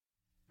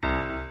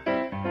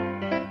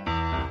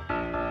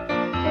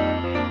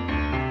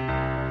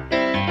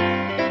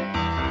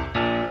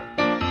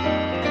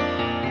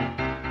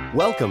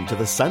Welcome to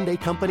the Sunday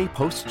Company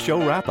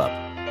Post-Show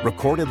Wrap-Up,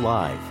 recorded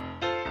live.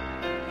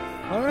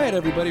 All right,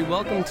 everybody,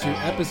 welcome to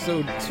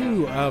episode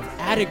 2 of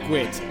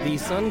Adequate, the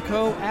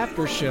SunCo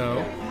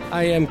Aftershow.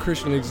 I am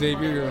Christian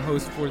Xavier, your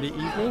host for the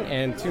evening,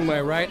 and to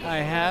my right I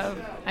have...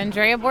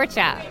 Andrea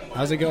Borchat.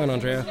 How's it going,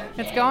 Andrea?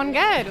 It's going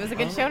good. It was a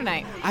good show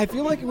tonight. I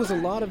feel like it was a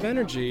lot of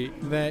energy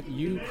that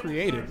you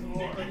created.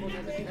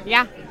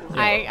 Yeah.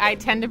 I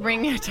tend to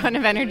bring a ton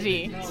of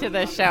energy to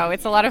the show.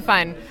 It's a lot of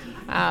fun.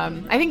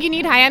 I think you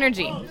need high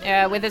energy.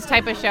 With this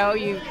type of show,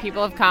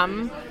 people have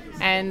come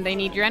and they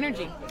need your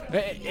energy.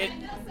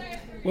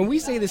 When we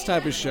say this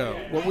type of show,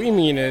 what we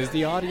mean is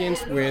the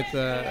audience with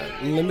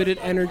limited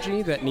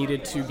energy that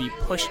needed to be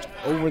pushed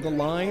over the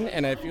line,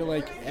 and I feel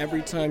like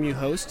every time you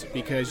host,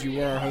 because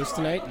you are our host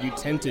tonight, you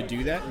tend to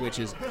do that, which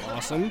is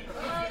awesome,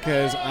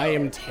 because I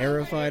am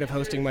terrified of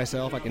hosting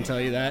myself, I can tell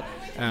you that.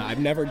 I've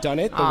never done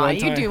it.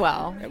 You do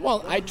well.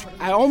 Well,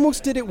 I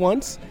almost did it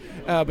once,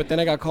 but then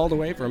I got called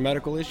away for a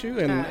medical issue,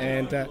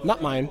 and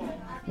not mine.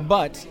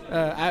 But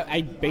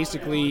I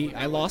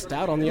lost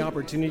out on the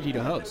opportunity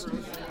to host.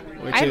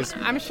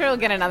 I'm sure you'll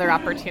get another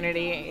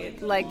opportunity.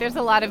 Like, there's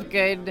a lot of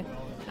good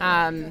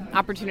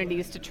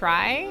opportunities to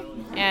try.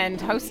 And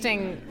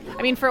hosting,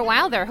 for a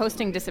while there,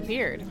 hosting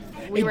disappeared.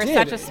 We were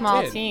such a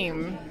small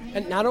team.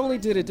 And not only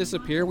did it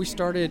disappear, we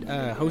started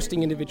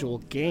hosting individual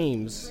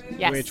games,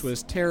 yes, which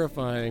was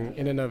terrifying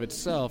in and of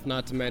itself,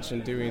 not to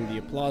mention doing the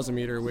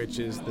applause-o-meter, which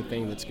is the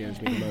thing that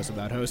scares me the most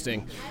about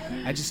hosting.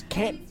 I just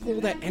can't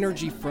pull that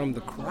energy from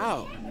the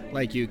crowd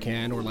like you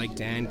can, or like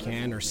Dan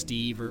can, or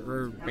Steve,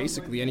 or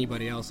basically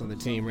anybody else on the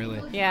team, really.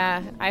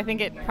 Yeah, I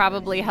think it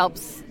probably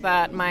helps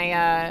that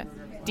my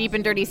deep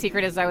and dirty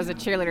secret is I was a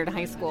cheerleader in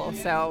high school,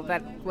 so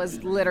that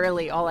was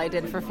literally all I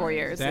did for 4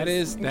 years. That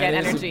is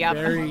energy a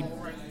very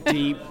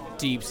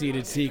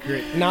deep-seated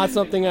secret. Not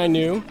something I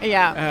knew.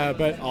 Yeah.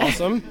 But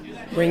awesome.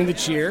 Bring the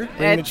cheer.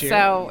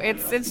 So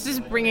it's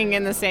just bringing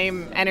in the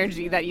same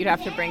energy that you'd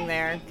have to bring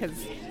there,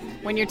 because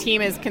when your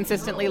team is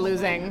consistently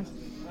losing,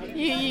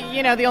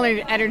 you know, the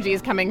only energy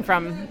is coming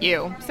from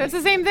you. So it's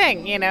the same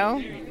thing, you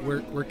know.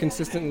 We're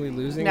consistently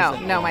losing?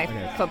 No,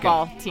 my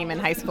football team in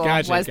high school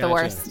was the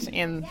worst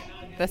in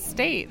the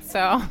state.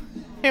 So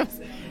it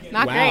was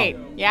not great.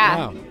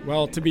 Yeah. Wow.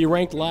 Well, to be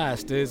ranked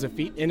last is a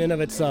feat in and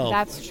of itself.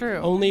 That's true.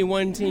 Only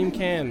one team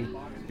can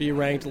be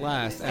ranked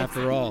last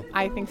after all.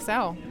 I think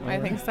so.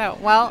 Think so.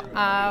 Well,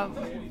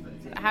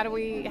 how do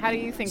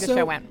you think the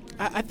show went?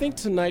 I think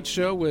tonight's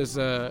show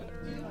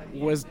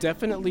was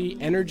definitely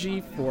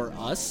energy for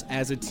us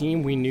as a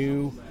team. We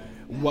knew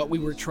what we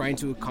were trying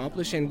to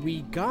accomplish, and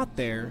we got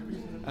there.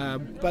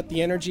 But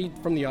the energy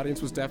from the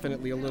audience was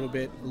definitely a little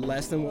bit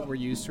less than what we're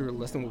used to, or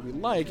less than what we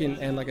like.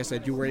 And like I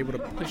said, you were able to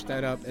push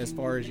that up as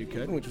far as you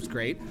could, which was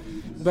great.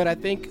 But I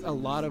think a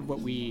lot of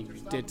what we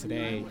did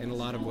today, and a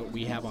lot of what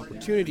we have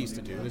opportunities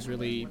to do, is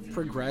really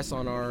progress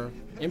on our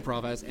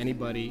improv, as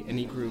anybody,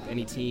 any group,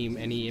 any team,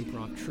 any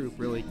improv troupe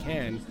really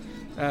can.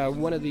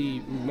 One of the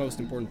most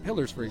important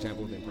pillars, for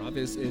example, of improv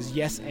is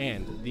yes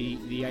and.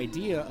 The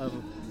idea of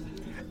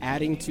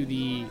adding to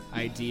the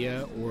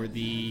idea or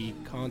the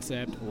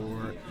concept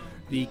or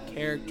the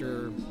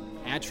character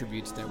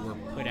attributes that were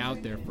put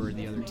out there for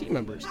the other team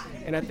members.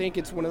 And I think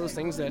it's one of those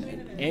things that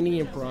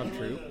any improv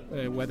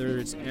troupe, whether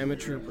it's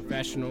amateur,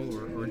 professional,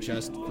 or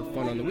just for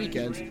fun on the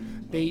weekends,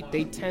 they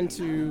tend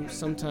to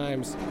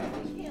sometimes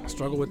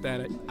struggle with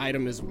that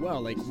item as well.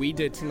 Like we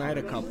did tonight,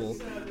 a couple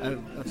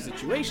of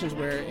situations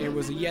where it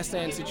was a yes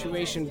and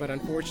situation, but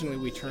unfortunately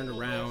we turned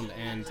around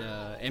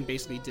and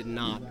basically did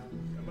not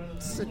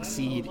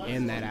succeed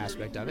in that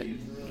aspect of it.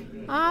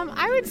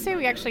 I would say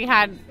we actually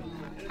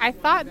I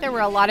thought there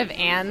were a lot of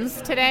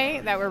ands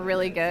today that were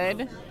really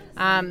good.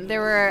 There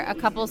were a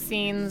couple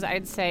scenes,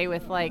 I'd say,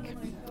 with like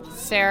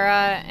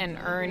Sarah and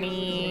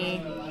Ernie,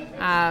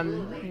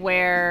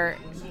 where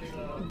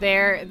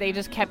they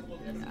just kept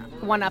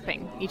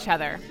one-upping each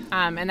other,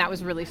 and that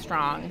was really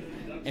strong.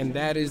 And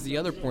that is the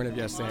other point of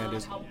yes and,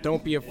 is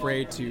don't be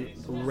afraid to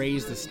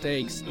raise the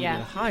stakes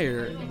even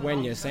higher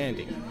when yes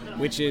anding,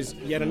 which is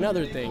yet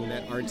another thing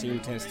that our team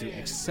tends to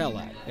excel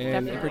at.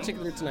 And Definitely. In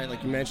particular tonight,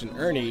 like you mentioned,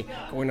 Ernie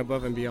going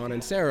above and beyond,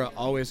 and Sarah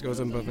always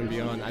goes above and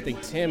beyond. I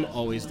think Tim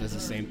always does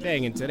the same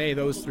thing, and today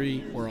those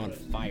three were on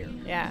fire.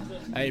 Yeah.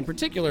 In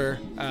particular,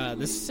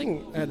 the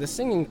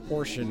singing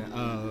portion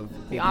of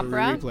the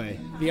opera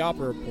replay, the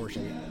opera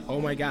portion. Oh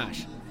my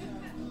gosh.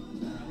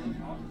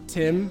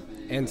 Tim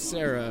and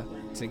Sarah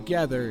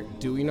together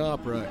doing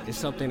opera is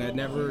something I'd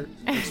never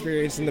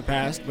experienced in the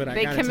past, but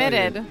they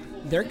committed. Tell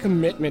you, their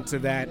commitment to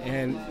that,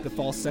 and the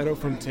falsetto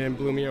from Tim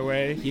blew me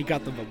away. He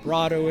got the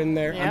vibrato in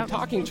there. Yep. I'm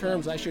talking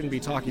terms I shouldn't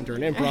be talking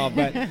during improv,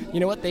 but you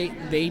know what?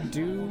 They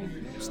do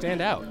stand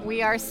out.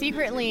 We are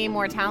secretly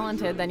more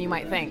talented than you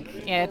might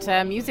think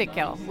at Music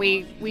Kill.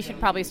 We should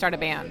probably start a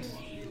band,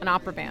 an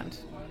opera band.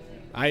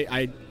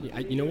 I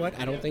you know what?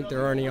 I don't think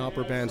there are any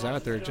opera bands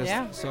out there,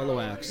 just solo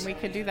acts. We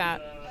could do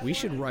that. We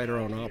should write our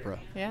own opera.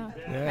 Yeah,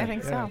 I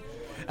think so.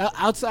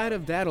 Outside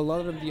of that, a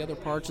lot of the other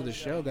parts of the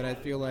show that I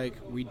feel like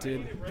we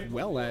did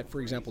well at,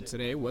 for example,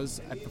 today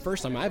was the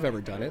first time I've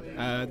ever done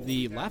it,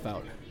 the Laugh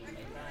Out.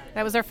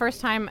 That was our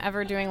first time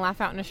ever doing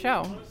Laugh Out in a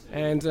show.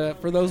 And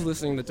for those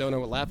listening that don't know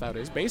what Laugh Out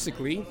is,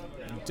 basically,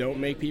 don't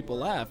make people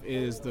laugh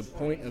is the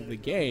point of the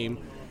game.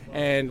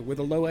 And with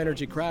a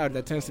low-energy crowd,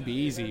 that tends to be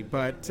easy.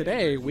 But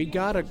today, we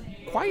got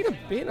quite a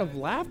bit of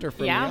laughter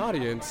from the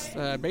audience.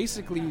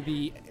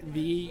 Basically,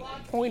 the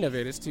point of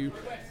it is to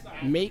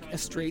make a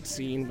straight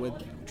scene with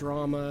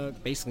drama,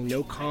 basically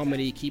no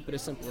comedy, keep it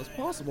as simple as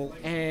possible.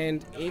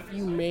 And if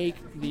you make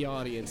the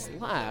audience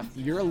laugh,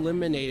 you're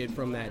eliminated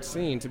from that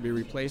scene to be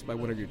replaced by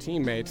one of your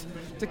teammates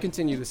to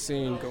continue the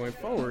scene going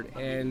forward.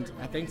 And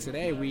I think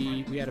today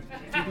we had a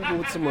few people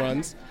with some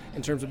runs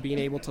in terms of being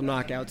able to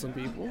knock out some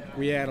people.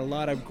 We had a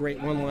lot of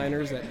great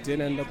one-liners that did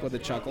end up with a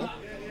chuckle.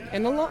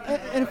 And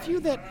a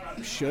few that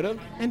should have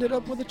ended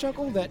up with a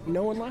chuckle that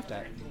no one laughed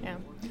at. Yeah.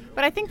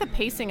 But I think the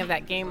pacing of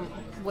that game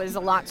was a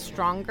lot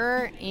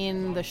stronger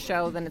in the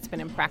show than it's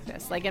been in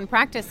practice. Like in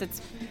practice,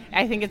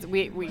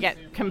 we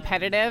get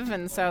competitive,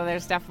 and so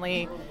there's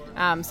definitely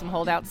some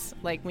holdouts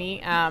like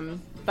me.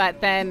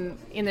 But then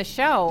in the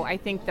show, I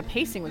think the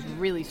pacing was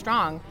really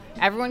strong.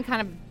 Everyone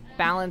kind of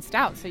balanced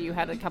out. So you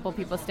had a couple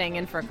people staying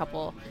in for a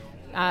couple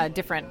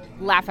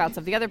different laugh outs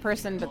of the other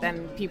person, but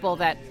then people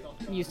that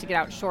used to get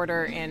out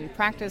shorter in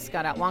practice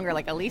got out longer.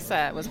 Like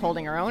Elisa was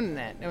holding her own in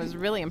it. It was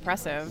really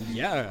impressive.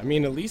 Yeah, I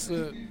mean,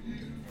 Elisa,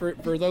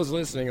 for those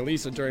listening,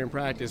 Elisa during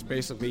practice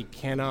basically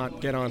cannot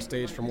get on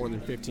stage for more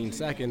than 15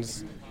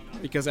 seconds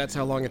because that's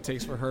how long it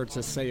takes for her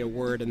to say a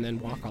word and then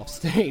walk off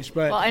stage.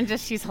 But and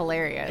just she's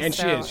hilarious.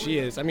 And she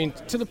is. I mean,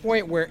 to the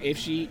point where if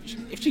she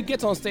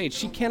gets on stage,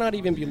 she cannot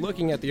even be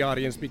looking at the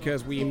audience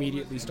because we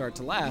immediately start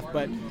to laugh.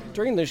 But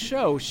during the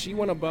show, she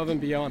went above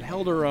and beyond,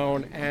 held her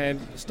own,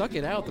 and stuck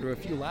it out through a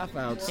few laugh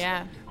outs.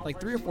 Yeah. Like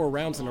 3 or 4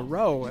 rounds in a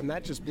row, and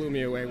that just blew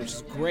me away, which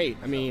is great.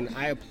 I mean,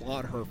 I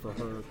applaud her for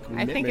her commitment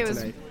tonight. I think it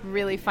was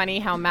really funny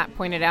how Matt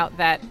pointed out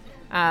that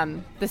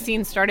the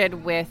scene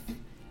started with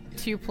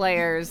 2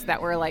 players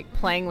that were like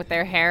playing with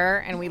their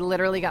hair, and we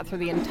literally got through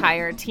the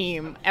entire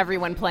team,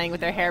 everyone playing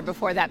with their hair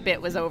before that bit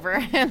was over,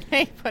 and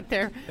they put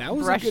their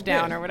brush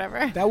down or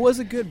whatever. That was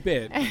a good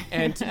bit.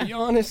 And to be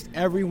honest,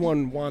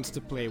 everyone wants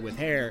to play with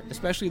hair,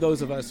 especially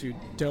those of us who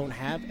don't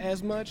have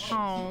as much.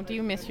 Oh, do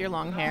you miss your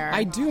long hair?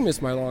 I do miss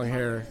my long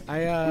hair.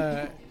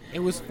 It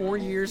was 4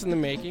 years in the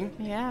making.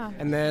 Yeah.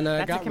 And then got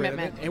rid of it.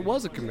 Commitment. It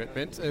was a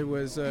commitment. It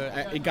was.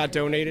 It got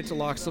donated to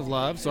Locks of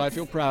Love, so I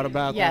feel proud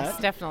about that. Yes,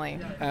 definitely.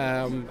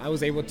 I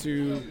was able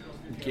to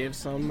give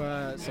some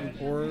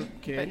poor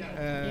kid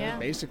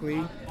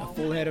basically a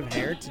full head of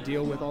hair to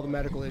deal with all the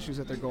medical issues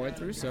that they're going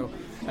through. So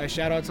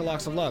shout out to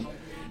Locks of Love.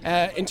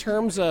 In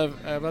terms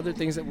of other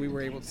things that we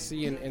were able to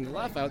see in the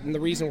Laugh Out, and the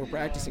reason we're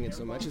practicing it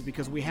so much is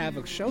because we have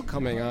a show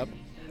coming up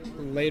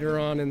later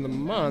on in the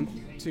month,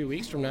 2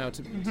 weeks from now.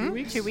 2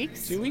 weeks? 2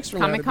 weeks. 2 weeks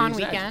from Comic-Con now.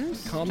 weekend,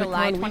 Comic-Con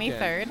July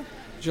 23rd. Weekend.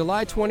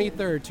 July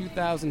 23rd,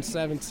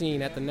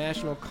 2017 at the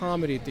National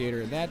Comedy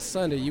Theater. That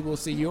Sunday, you will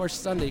see your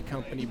Sunday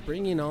company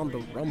bringing on the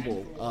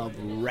rumble of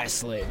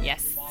wrestling.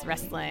 Yes,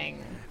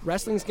 wrestling.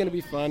 Wrestling's going to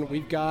be fun.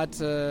 We've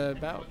got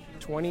about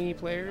 20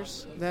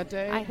 players that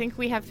day. I think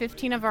we have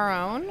 15 of our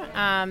own,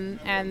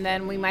 and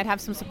then we might have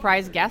some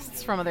surprise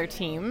guests from other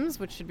teams,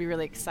 which should be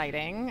really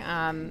exciting.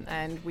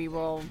 And we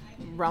will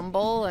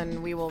rumble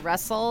and we will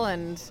wrestle,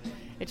 and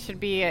it should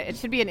be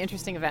an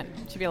interesting event.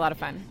 It should be a lot of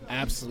fun.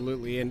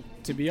 Absolutely, and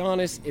to be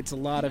honest, it's a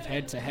lot of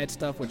head-to-head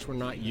stuff, which we're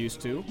not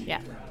used to.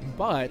 Yeah.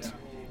 But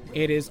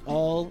it is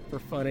all for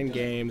fun and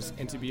games,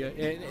 and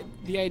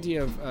the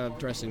idea of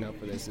dressing up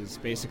for this is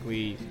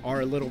basically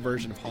our little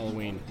version of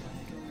Halloween.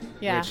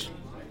 Yeah. Which,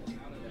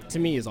 to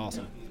me, is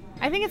awesome.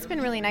 I think it's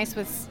been really nice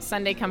with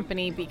Sunday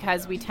Company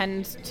because we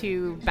tend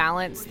to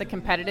balance the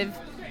competitive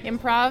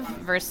improv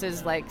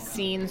versus like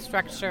scene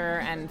structure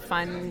and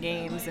fun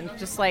games and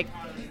just like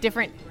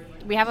different.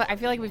 I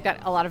feel like we've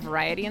got a lot of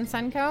variety in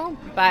SunCo,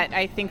 but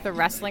I think the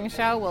wrestling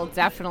show will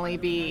definitely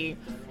be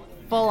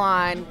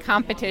full-on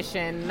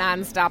competition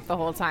nonstop the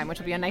whole time, which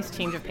will be a nice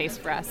change of pace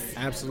for us.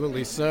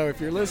 Absolutely. So if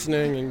you're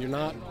listening and you're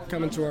not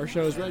coming to our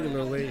shows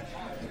regularly,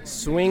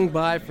 swing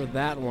by for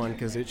that one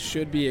because it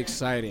should be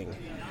exciting.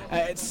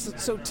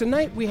 So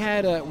tonight we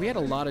had a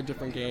lot of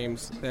different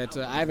games that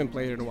I haven't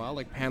played in a while,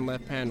 like Pan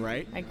Left, Pan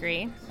Right. I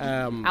agree.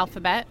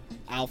 Alphabet,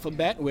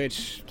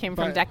 which came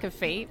from Deck of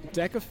Fate.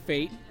 Deck of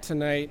Fate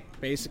tonight,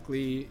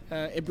 basically,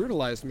 it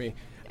brutalized me.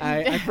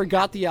 I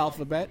forgot the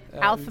alphabet.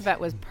 Alphabet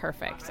was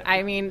perfect.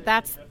 I mean,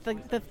 that's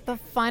the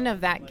fun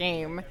of that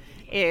game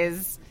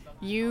is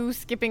you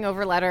skipping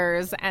over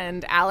letters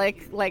and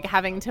Alec like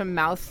having to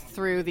mouth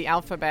through the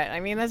alphabet. I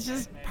mean, that's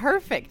just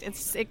perfect.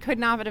 It could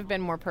not have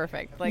been more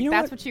perfect. Like,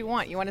 that's what you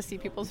want. You want to see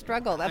people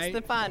struggle. That's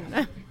the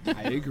fun.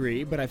 I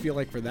agree, but I feel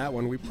like for that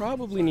one, we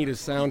probably need a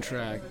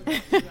soundtrack.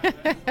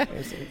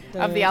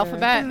 Of the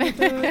alphabet.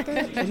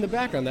 In the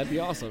background, that'd be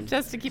awesome.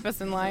 Just to keep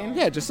us in line.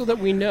 Yeah, just so that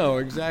we know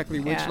exactly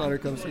which letter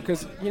comes through.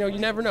 Because, you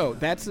never know.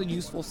 That's a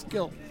useful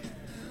skill.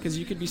 Because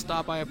you could be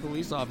stopped by a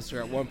police officer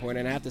at one point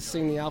and have to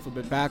sing the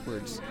alphabet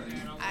backwards.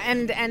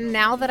 And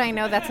now that I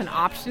know that's an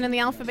option in the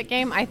alphabet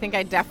game, I think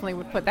I definitely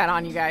would put that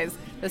on you guys.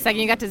 The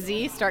second you got to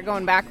Z, start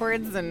going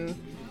backwards, and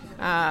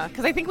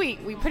because I think we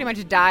pretty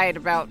much died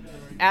about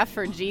F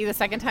or G the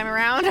second time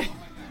around.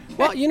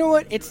 Well, you know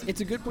what?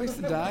 It's a good place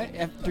to die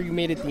after you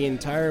made it the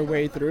entire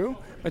way through.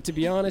 But to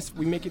be honest,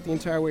 we make it the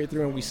entire way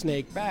through and we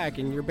snake back,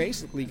 and you're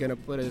basically going to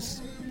put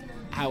us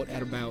out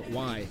at about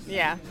Y.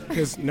 Yeah.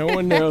 Because no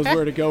one knows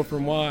where to go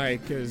from Y,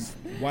 because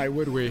why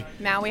would we?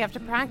 Now we have to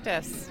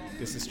practice.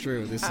 This is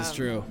true. This is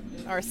true.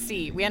 Or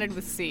C. We ended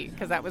with C,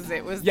 because that was it.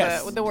 It was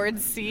Yes. the word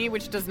C,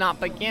 which does not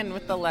begin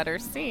with the letter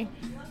C.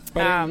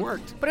 But it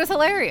worked. But it was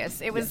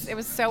hilarious. It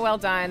was so well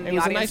done. The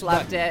audience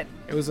loved it.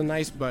 It was a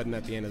nice button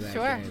at the end of that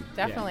Sure, game.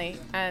 definitely.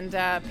 Yeah. And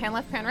pan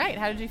left, pan right.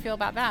 How did you feel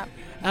about that?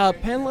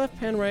 Pan left,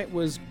 pan right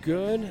was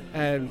good.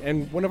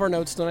 And one of our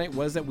notes tonight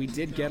was that we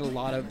did get a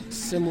lot of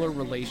similar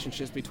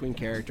relationships between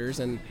characters.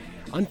 And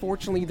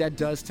unfortunately, that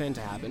does tend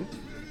to happen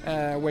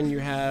when you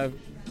have,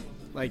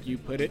 like you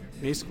put it,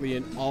 basically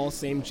an all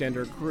same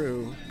gender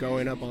crew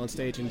going up on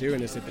stage and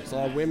doing this. If it's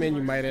all women,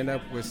 you might end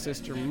up with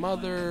sister,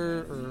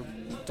 mother, or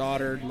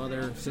daughter,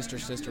 mother, sister,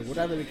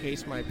 whatever the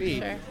case might be.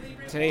 Sure.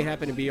 Today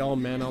happened to be all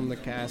men on the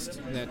cast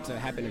that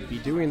happened to be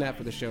doing that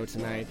for the show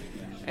tonight.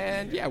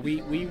 And yeah,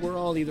 we were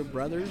all either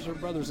brothers or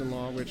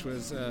brothers-in-law, which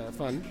was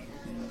fun.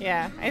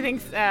 Yeah, I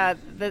think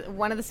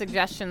one of the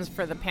suggestions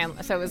for the panel,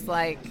 so it was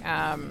like,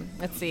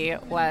 let's see,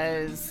 it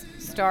was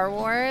Star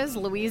Wars,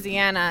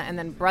 Louisiana, and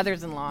then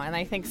brothers-in-law. And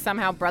I think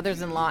somehow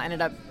brothers-in-law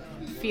ended up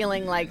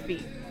feeling like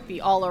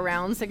the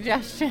all-around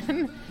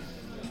suggestion.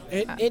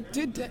 It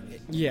did,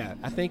 yeah.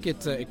 I think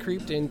it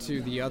creeped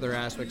into the other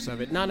aspects of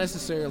it. Not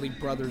necessarily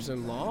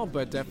brothers-in-law,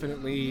 but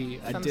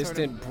definitely a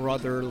distant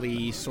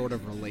brotherly sort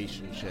of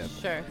relationship.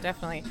 Sure,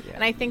 definitely. Yeah.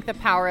 And I think the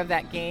power of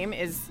that game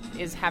is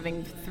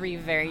having 3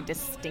 very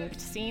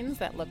distinct scenes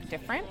that look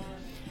different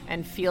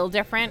and feel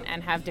different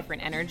and have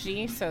different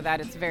energy, so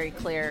that it's very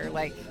clear,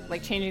 like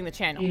changing the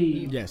channel.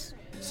 Yes.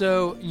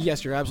 So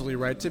yes, you're absolutely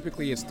right.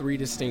 Typically, it's 3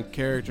 distinct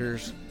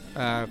characters.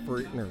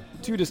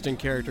 2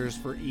 distinct characters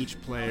for each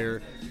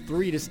player,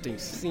 3 distinct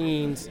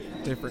scenes,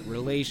 different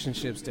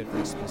relationships,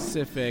 different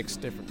specifics,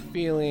 different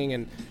feeling,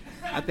 and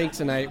I think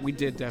tonight we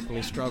did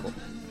definitely struggle.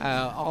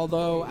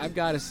 Although I've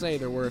got to say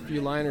there were a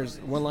few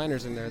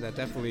one-liners in there that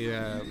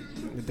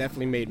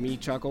definitely made me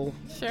chuckle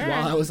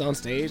while I was on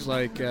stage,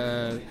 like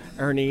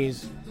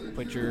Ernie's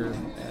 "Put your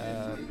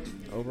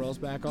overalls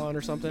back on"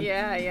 or something.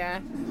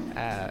 Yeah.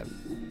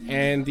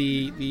 And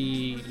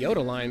the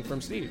Yoda line from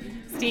Steve.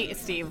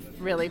 Steve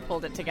really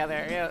pulled it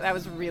together. Yeah, that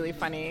was really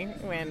funny.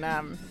 When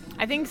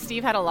I think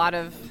Steve had a lot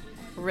of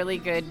really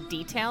good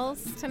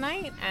details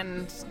tonight,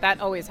 and that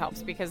always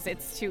helps because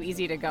it's too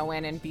easy to go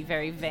in and be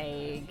very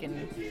vague.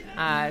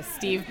 And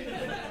Steve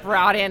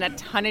brought in a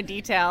ton of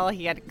detail.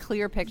 He had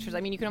clear pictures.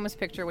 I mean, you can almost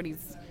picture what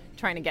he's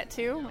trying to get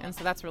to, and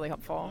so that's really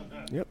helpful.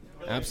 Yep,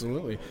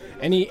 absolutely.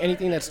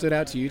 Anything that stood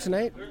out to you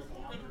tonight?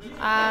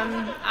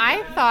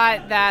 I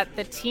thought that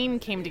the team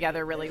came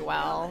together really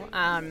well,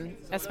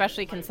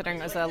 especially considering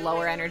it was a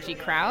lower energy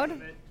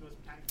crowd,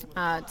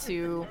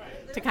 to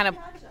kind of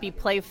be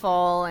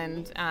playful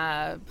and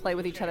play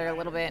with each other a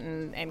little bit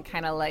and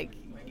kind of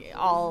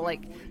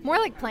more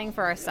like playing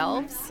for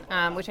ourselves,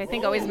 which I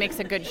think always makes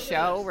a good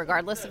show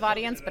regardless of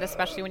audience, but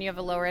especially when you have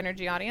a lower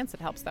energy audience, it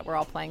helps that we're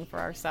all playing for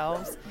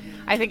ourselves.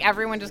 I think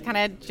everyone just kind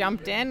of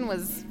jumped in,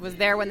 was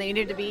there when they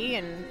needed to be,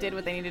 and did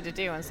what they needed to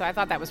do, and so I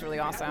thought that was really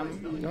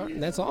awesome. No,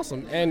 that's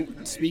awesome.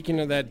 And speaking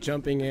of that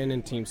jumping in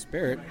and team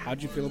spirit,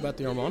 how'd you feel about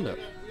the Armando?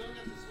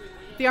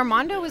 The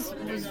Armando was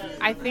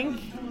I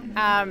think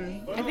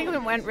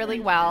it went really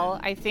well.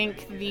 I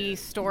think the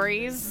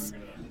stories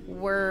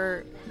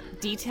were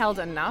detailed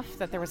enough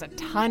that there was a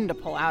ton to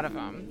pull out of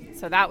them.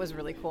 So that was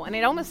really cool. And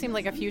it almost seemed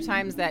like a few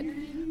times that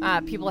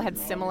people had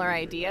similar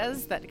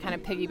ideas that kind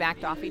of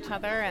piggybacked off each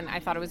other. And I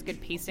thought it was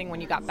good pacing when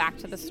you got back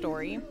to the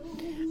story.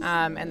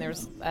 And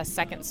there's a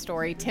second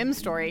story, Tim's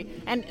story,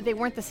 and they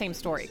weren't the same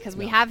story because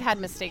we have had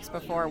mistakes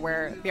before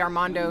where the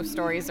Armando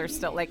stories are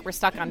still like we're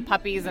stuck on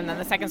puppies, and then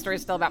the second story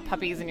is still about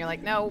puppies, and you're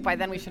like, no, by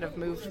then we should have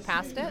moved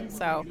past it.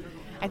 So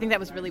I think that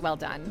was really well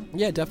done.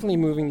 Yeah, definitely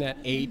moving that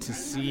A to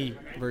C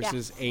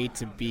versus A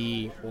to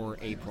B or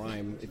A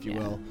prime, if you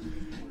will.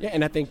 Yeah,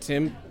 and I think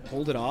Tim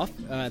pulled it off.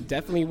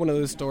 Definitely one of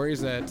those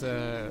stories that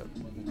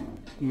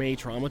may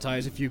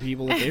traumatize a few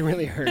people if they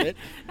really heard it.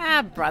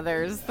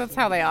 Brothers, that's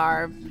how they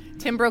are.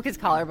 Tim broke his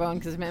collarbone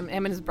because him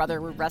and his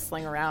brother were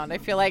wrestling around. I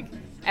feel like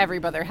every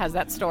brother has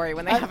that story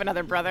when they have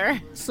another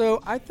brother.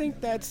 So I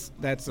think that's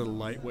a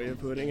light way of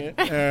putting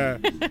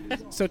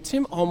it. So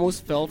Tim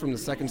almost fell from the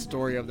second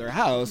story of their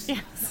house.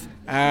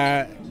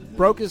 Yes.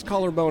 Broke his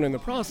collarbone in the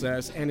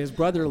process, and his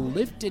brother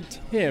lifted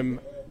Tim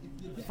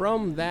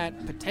from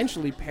that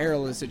potentially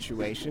perilous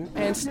situation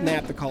and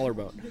snapped the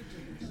collarbone.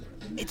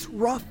 It's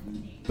rough,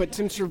 but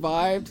Tim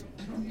survived.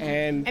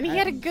 And he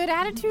had a good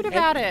attitude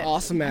about it.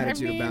 Awesome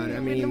attitude about it. I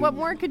mean, what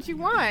more could you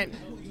want?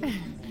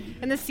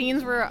 And the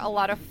scenes were a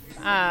lot of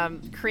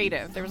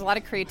creative. There was a lot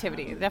of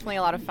creativity. Definitely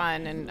a lot of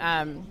fun. And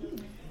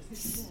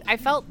I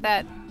felt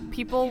that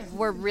people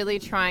were really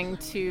trying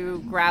to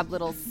grab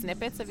little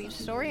snippets of each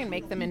story and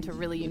make them into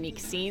really unique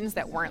scenes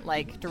that weren't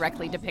like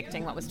directly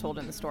depicting what was told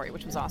in the story,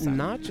 which was awesome.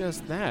 Not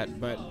just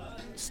that, but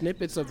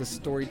snippets of the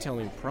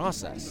storytelling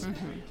process.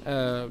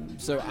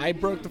 So I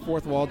broke the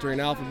fourth wall during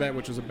Alphabet,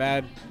 which was a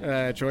bad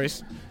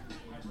choice.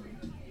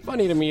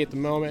 Funny to me at the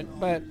moment,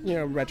 but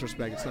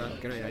retrospect, it's not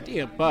a good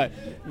idea. But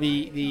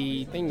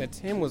the thing that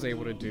Tim was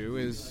able to do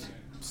is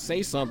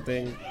say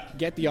something,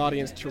 get the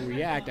audience to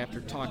react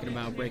after talking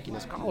about breaking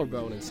his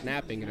collarbone and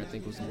snapping it, I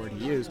think was the word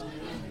he used,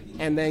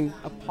 and then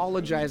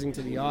apologizing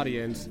to the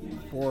audience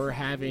for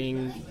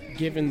having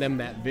given them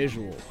that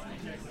visual.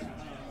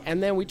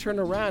 And then we turn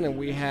around and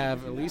we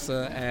have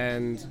Elisa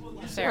and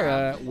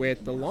Sarah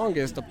with the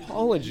longest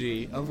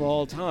apology of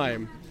all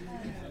time.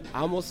 I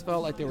almost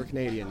felt like they were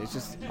Canadian. It's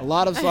just a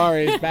lot of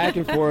sorries, back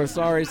and forth,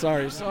 sorry.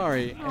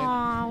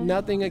 And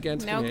nothing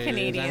against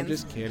Canadians. I'm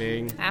just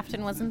kidding.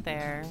 Afton wasn't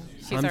there.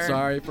 She's I'm our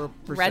sorry for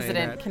resident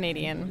saying that.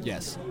 Canadian.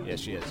 Yes,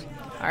 she is.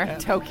 Our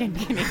token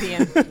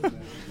Canadian.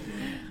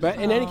 But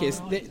in any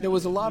case, there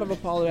was a lot of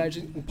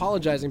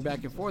apologizing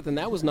back and forth, and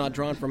that was not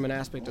drawn from an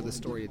aspect of the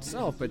story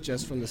itself, but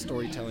just from the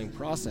storytelling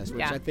process,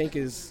 which I think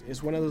is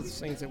one of those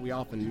things that we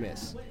often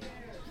miss.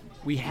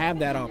 We have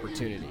that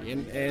opportunity,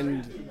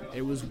 and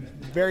it was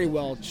very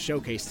well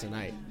showcased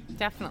tonight.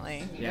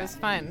 Definitely. Yeah. It was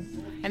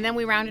fun. And then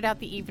we rounded out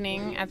the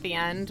evening at the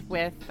end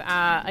with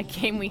a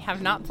game we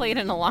have not played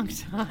in a long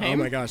time. Oh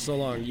my gosh, so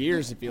long.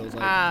 Years it feels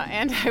like.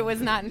 And I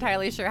was not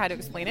entirely sure how to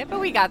explain it, but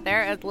we got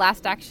there. At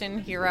Last Action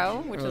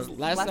Hero, which was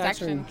Last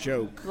Action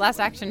Joke. Last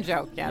Action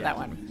Joke, yeah, that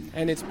one.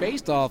 And it's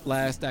based off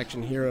Last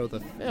Action Hero, the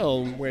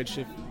film, which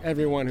if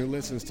everyone who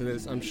listens to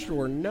this, I'm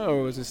sure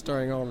knows, is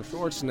starring Arnold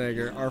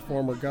Schwarzenegger, our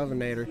former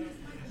governor.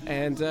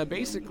 And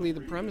basically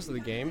the premise of the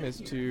game is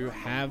to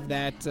have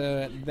that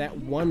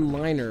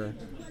one-liner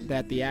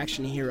that the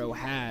action hero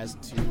has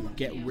to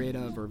get rid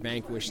of or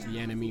vanquish the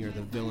enemy or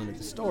the villain of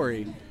the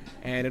story.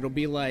 And it'll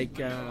be like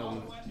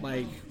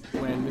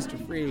when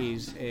Mr.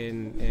 Freeze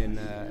in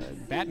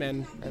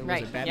Batman.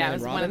 Right. Was it Batman yeah, it and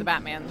was Robin? one of the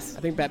Batmans.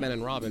 I think Batman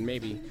and Robin,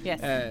 maybe.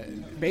 Yes.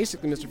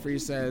 Basically, Mr.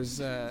 Freeze says,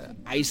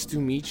 "Ice to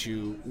meet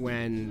you,"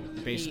 when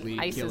basically he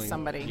ices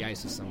somebody. He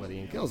ices somebody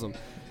and kills them.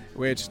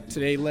 Which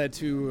today led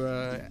to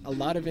a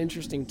lot of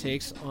interesting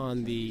takes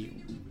on the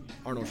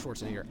Arnold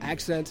Schwarzenegger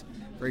accent.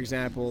 For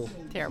example,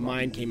 Terrible.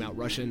 Mine came out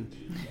Russian.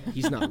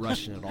 He's not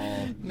Russian at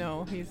all.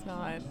 No, he's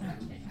not.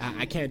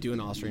 I can't do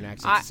an Austrian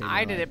accent.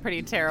 I did it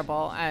pretty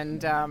terrible,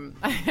 and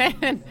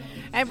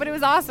but it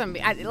was awesome.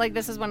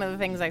 This is one of the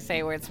things I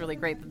say where it's really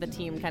great that the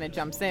team kind of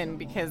jumps in,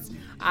 because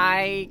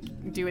I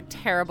do a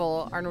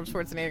terrible Arnold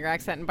Schwarzenegger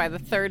accent, and by the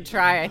third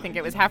try, I think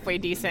it was halfway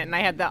decent, and I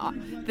had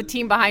the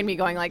team behind me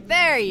going like,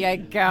 "There you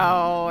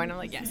go," and I'm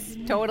like, "Yes,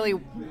 totally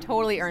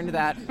earned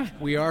that."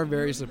 We are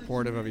very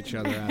supportive of each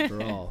other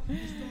after all.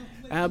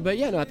 But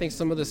yeah, no, I think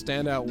some of the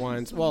standout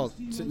ones, well,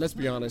 let's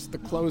be honest, the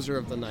closer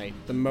of the night,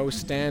 the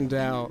most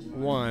standout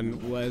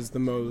one was the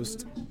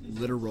most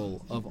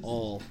literal of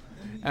all.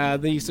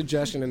 The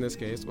suggestion in this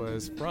case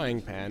was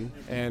frying pan,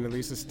 and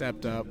Elisa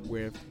stepped up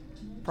with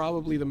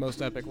probably the most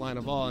epic line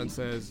of all and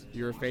says,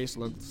 "Your face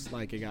looks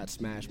like it got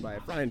smashed by a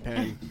frying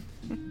pan,"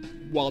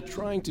 while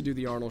trying to do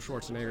the Arnold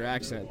Schwarzenegger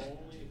accent.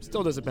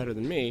 Still does it better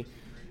than me.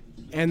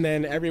 And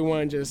then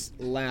everyone just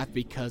laughed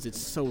because it's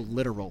so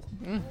literal,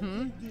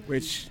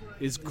 which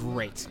is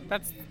great.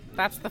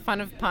 That's the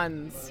fun of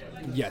puns.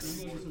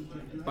 Yes.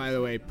 By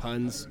the way,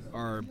 puns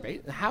are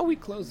how we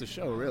close the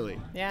show, really.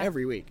 Yeah.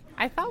 Every week.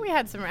 I thought we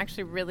had some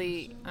actually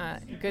really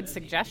good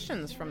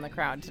suggestions from the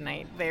crowd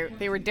tonight.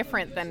 They were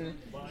different than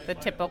the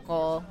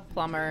typical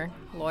plumber,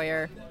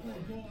 lawyer.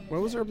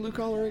 What was our blue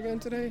collar again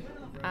today?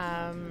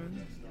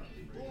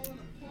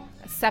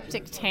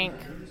 Septic tank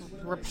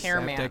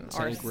repairman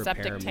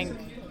septic tank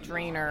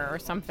drainer or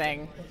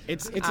something.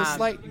 It's a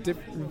slight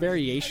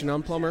variation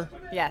on plumber.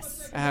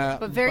 Yes,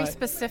 but very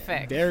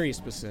specific. Very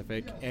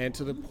specific, and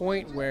to the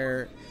point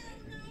where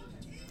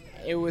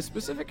it was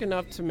specific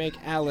enough to make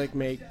Alec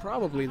make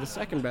probably the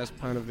second best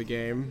pun of the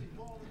game.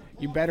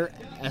 You better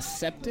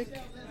aseptic,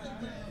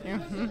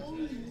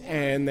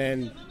 and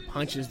then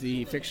punches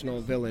the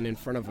fictional villain in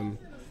front of him.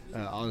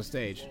 On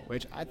stage,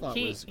 which I thought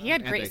was he had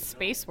epic. Great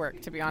space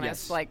work, to be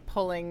honest. Yes. Like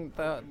pulling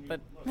the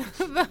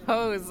the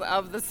hose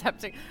of the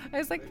septic. I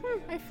was like,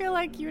 I feel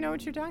like you know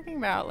what you're talking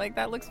about. Like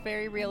that looks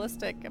very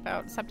realistic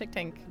about septic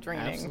tank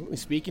draining. Absolutely.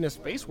 Speaking of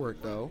space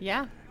work, though,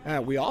 yeah,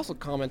 we also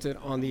commented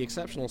on the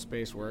exceptional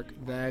space work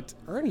that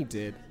Ernie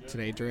did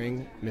today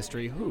during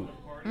Mystery Who.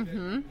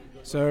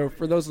 So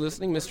for those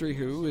listening, Mystery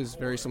Who is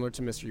very similar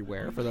to Mystery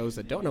Where. For those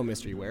that don't know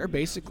Mystery Where,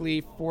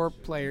 basically 4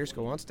 players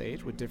go on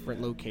stage with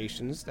different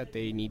locations that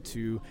they need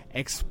to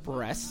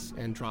express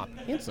and drop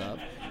hints of,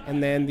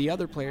 and then the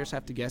other players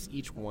have to guess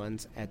each one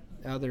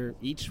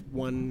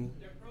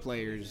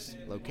player's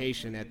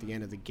location at the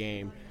end of the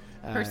game.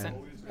 Person.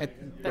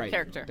 The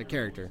character. The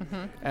character.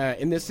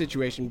 In this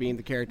situation, being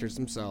the characters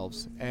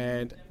themselves.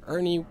 And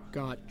Ernie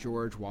got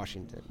George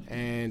Washington,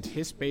 and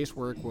his space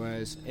work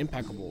was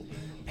impeccable.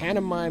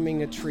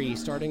 Pantomiming a tree,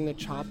 starting to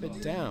chop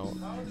it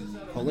down,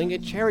 pulling a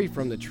cherry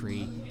from the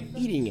tree,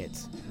 eating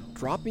it,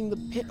 dropping the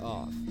pit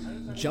off,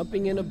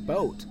 jumping in a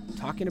boat,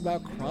 talking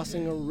about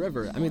crossing a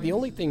river. I mean, the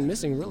only thing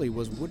missing really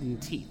was wooden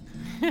teeth.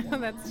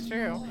 That's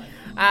true.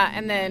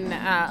 And then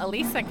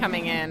Elisa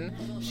coming in,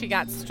 she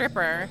got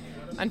stripper,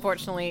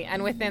 unfortunately,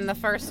 and within the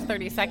first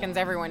 30 seconds,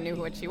 everyone knew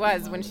what she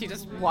was when she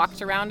just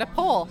walked around a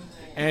pole.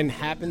 And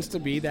happens to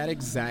be that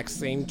exact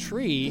same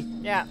tree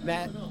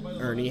that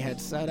Ernie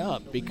had set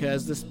up,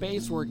 because the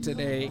space work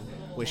today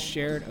was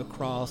shared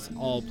across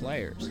all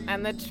players.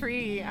 And the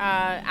tree,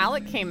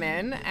 Alec came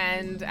in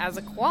and as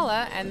a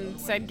koala and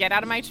said, "Get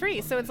out of my tree."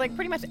 So it's like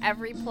pretty much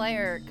every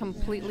player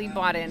completely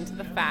bought into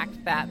the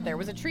fact that there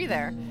was a tree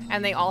there,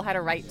 and they all had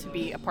a right to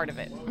be a part of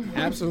it.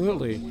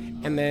 Absolutely.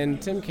 And then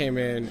Tim came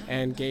in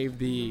and gave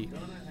the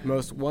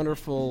most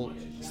wonderful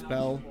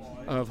spell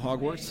of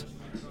Hogwarts,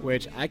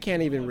 which I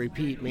can't even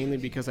repeat, mainly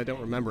because I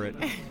don't remember it.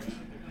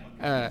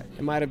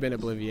 It might have been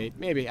Obliviate.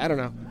 Maybe. I don't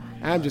know.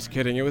 I'm just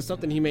kidding. It was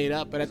something he made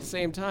up, but at the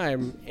same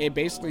time, it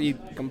basically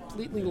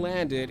completely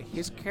landed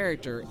his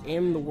character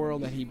in the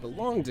world that he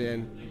belonged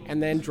in,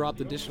 and then dropped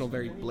additional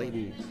very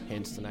blatant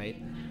hints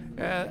tonight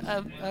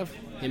of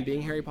him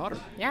being Harry Potter.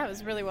 Yeah, it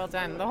was really well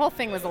done. The whole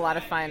thing was a lot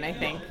of fun, I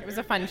think. It was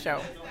a fun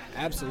show.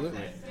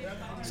 Absolutely.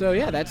 So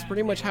yeah, that's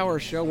pretty much how our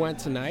show went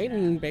tonight,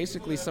 and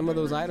basically some of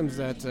those items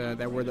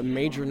that were the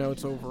major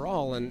notes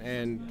overall,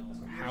 and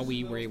how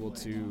we were able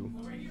to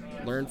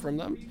learn from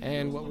them,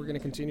 and what we're going to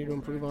continue to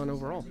improve on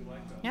overall.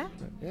 Yeah.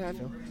 Yeah, I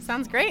feel.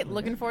 Sounds great.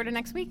 Looking forward to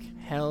next week.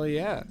 Hell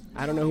yeah.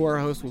 I don't know who our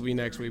host will be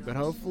next week, but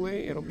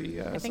hopefully it'll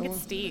be I think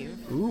it's Steve.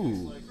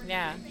 Ooh.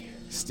 Yeah.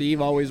 Steve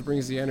always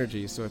brings the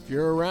energy, so if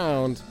you're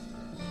around,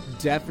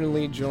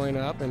 definitely join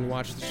up and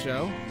watch the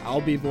show.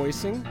 I'll be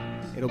voicing.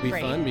 It'll be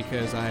fun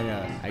because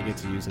I get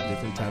to use a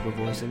different type of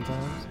voice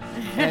sometimes.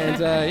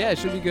 And yeah, it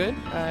should be good.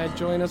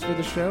 Join us for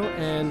the show,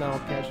 and I'll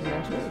catch you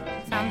next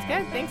week. Sounds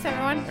good. Thanks,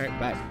 everyone. All right,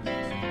 bye.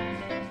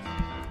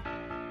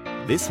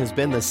 This has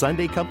been the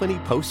Sunday Company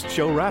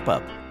Post-Show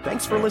Wrap-Up.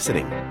 Thanks for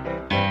listening.